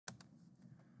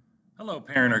Hello,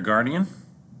 parent or guardian.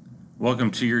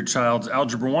 Welcome to your child's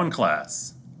Algebra 1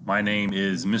 class. My name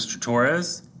is Mr.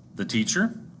 Torres, the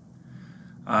teacher.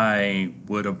 I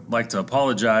would like to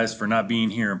apologize for not being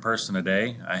here in person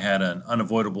today. I had an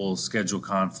unavoidable schedule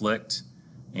conflict,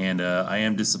 and I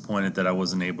am disappointed that I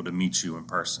wasn't able to meet you in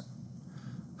person.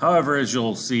 However, as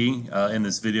you'll see in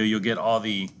this video, you'll get all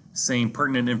the same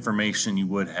pertinent information you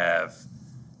would have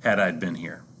had I'd been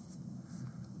here.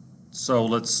 So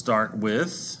let's start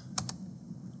with,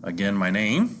 again, my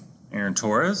name, Aaron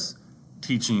Torres,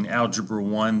 teaching Algebra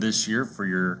 1 this year for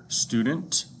your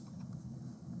student.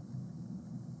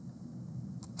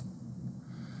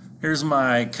 Here's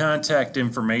my contact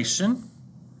information.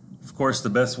 Of course, the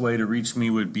best way to reach me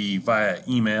would be via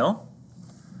email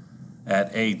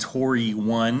at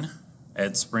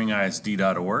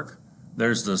atory1@springisd.org.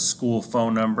 There's the school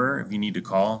phone number if you need to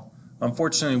call.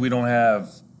 Unfortunately, we don't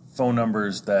have phone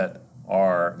numbers that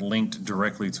are linked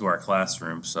directly to our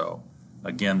classroom, so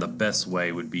again, the best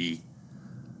way would be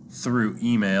through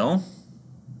email.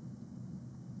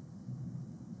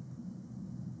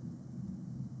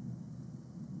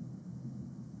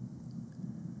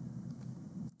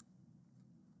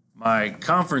 My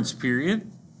conference period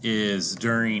is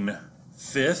during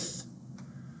 5th,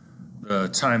 the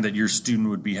time that your student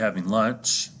would be having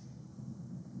lunch.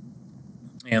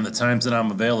 And the times that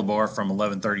I'm available are from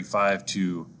 11:35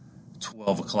 to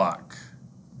 12 o'clock.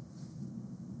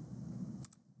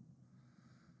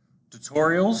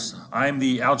 Tutorials. I'm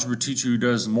the algebra teacher who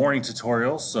does morning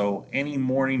tutorials, so any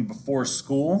morning before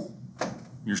school,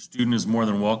 your student is more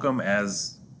than welcome,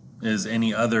 as is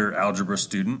any other algebra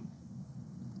student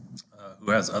who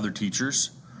has other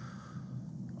teachers.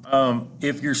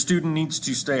 If your student needs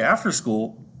to stay after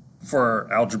school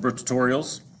for algebra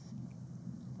tutorials,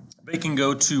 they can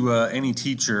go to any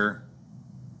teacher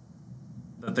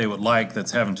that they would like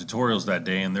that's having tutorials that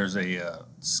day, and there's a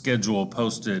schedule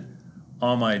posted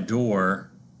on my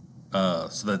door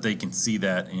so that they can see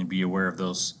that and be aware of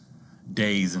those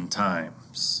days and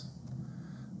times.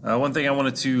 One thing I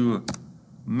wanted to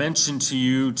mention to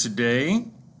you today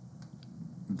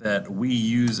that we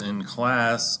use in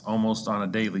class almost on a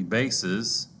daily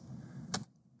basis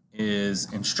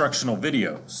is instructional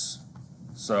videos.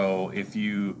 So if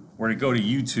you were to go to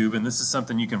YouTube, and this is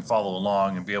something you can follow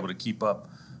along and be able to keep up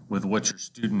with what your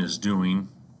student is doing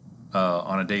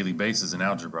on a daily basis in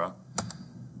algebra.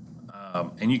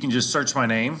 And you can just search my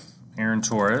name, Aaron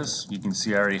Torres. You can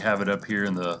see I already have it up here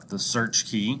in the search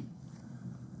key,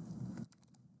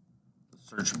 the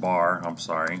search bar, I'm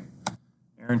sorry.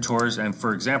 Aaron Torres, and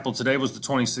for example, today was the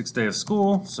 26th day of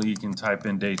school, so you can type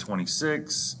in day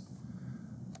 26.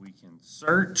 We can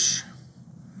search.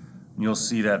 You'll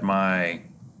see that my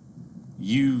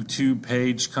YouTube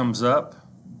page comes up.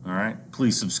 All right,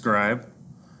 please subscribe.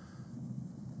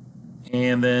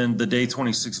 And then the day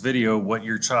 26 video, what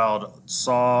your child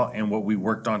saw and what we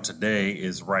worked on today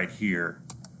is right here.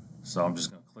 So I'm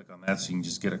just going to click on that so you can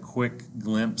just get a quick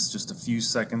glimpse, just a few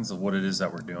seconds of what it is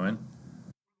that we're doing.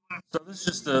 So this is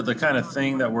just the kind of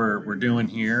thing that we're doing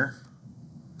here,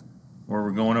 where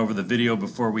we're going over the video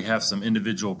before we have some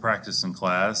individual practice in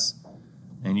class.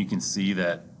 And you can see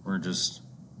that we're just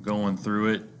going through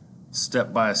it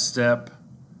step by step,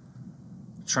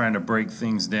 trying to break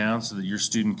things down so that your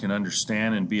student can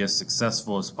understand and be as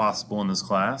successful as possible in this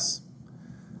class.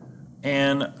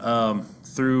 And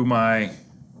through my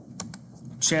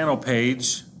channel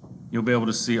page, you'll be able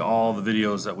to see all the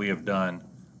videos that we have done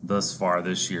thus far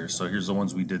this year. So here's the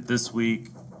ones we did this week,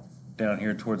 down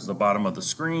here towards the bottom of the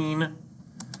screen.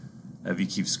 If you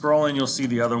keep scrolling, you'll see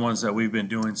the other ones that we've been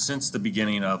doing since the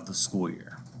beginning of the school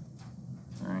year.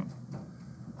 All right.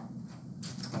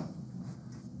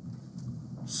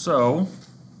 So,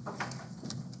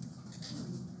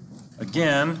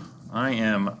 again, I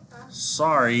am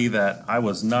sorry that I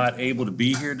was not able to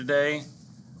be here today.